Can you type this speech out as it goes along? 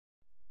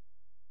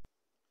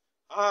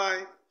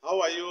Hi, how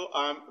are you?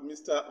 I'm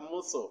Mr.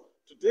 Muso.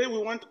 Today we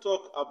want to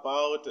talk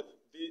about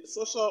the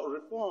social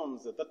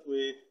reforms that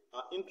were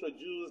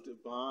introduced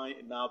by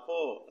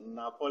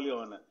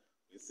Napoleon.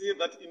 We see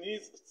that in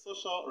his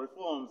social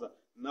reforms,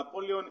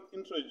 Napoleon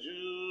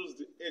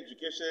introduced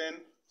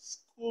education.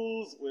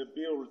 Schools were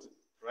built,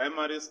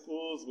 primary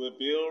schools were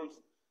built,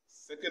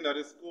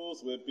 secondary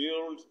schools were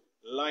built,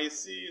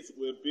 lycees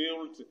were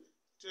built,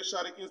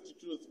 tertiary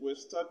institutes were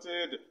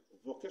started,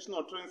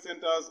 vocational training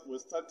centers were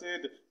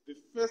started. The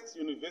first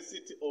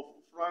university of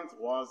France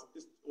was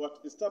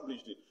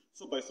established.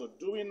 So by so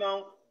doing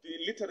now, the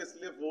literacy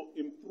level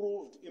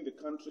improved in the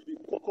country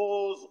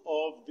because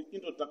of the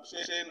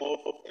introduction of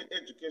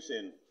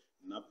education.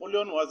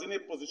 Napoleon was in a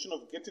position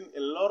of getting a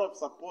lot of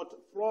support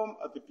from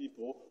the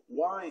people.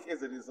 Why?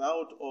 As a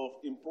result of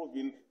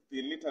improving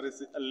the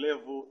literacy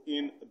level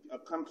in a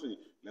country.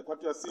 Like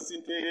what you are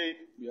seeing today,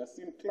 we are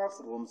seeing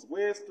classrooms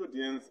where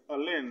students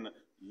learn.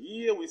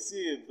 Here we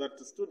see that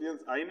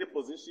students are in a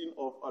position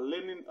of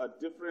learning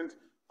different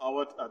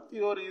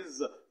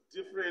theories,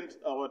 different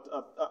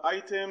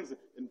items,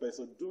 and by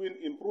so doing,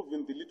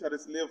 improving the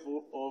literacy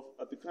level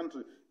of the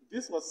country.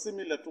 This was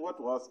similar to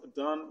what was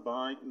done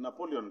by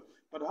Napoleon.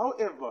 But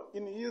however,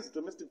 in his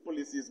domestic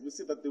policies, we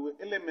see that there were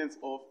elements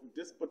of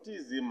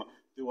despotism.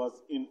 There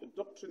was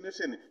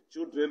indoctrination.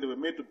 Children were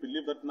made to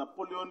believe that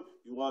Napoleon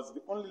was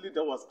the only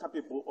leader who was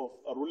capable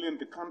of ruling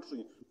the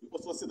country. We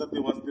also see that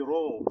there was the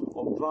role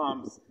of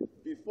drums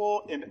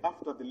before and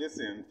after the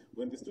lesson.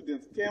 When the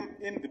students came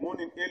in the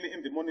morning, early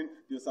in the morning,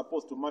 they were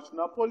supposed to march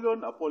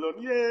Napoleon, Napoleon,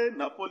 yeah,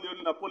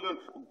 Napoleon, Napoleon,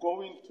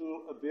 going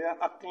to their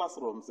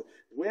classrooms.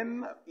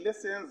 When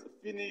lessons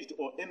finished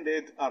or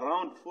ended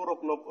around 4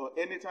 o'clock or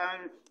any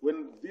time,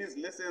 when these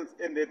lessons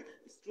ended,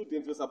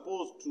 students were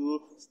supposed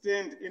to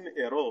stand in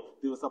a row.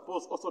 They were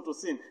supposed also to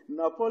sing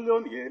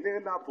Napoleon,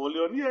 yele,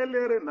 Napoleon,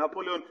 yele,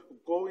 Napoleon,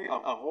 going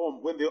home.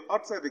 When they were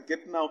outside the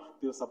gate now,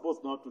 they were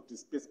supposed now to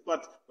disperse.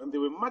 But when they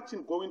were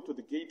marching, going to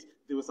the gate,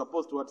 they were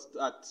supposed to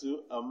start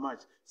to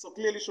march. So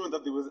clearly showing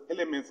that there was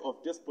elements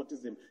of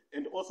despotism,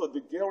 and also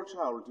the girl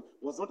child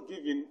was not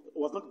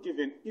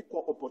given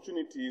equal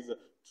opportunities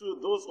to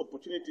those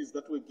opportunities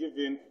that were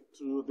given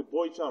to the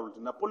boy child.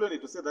 Napoleon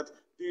had to say that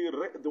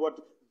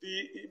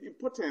the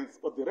importance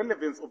or the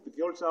relevance of the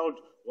girl child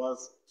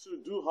was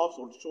to do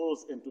household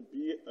chores and to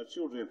be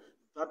children.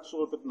 That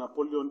showed that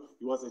Napoleon,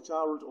 he was a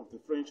child of the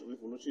French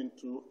Revolution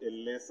to a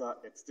lesser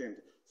extent.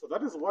 So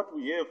that is what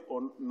we have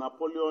on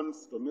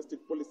Napoleon's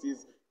domestic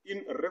policies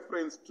in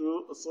reference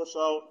to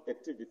social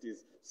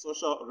activities,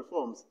 social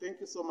reforms. Thank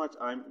you so much.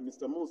 I'm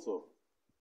Mr. Muso.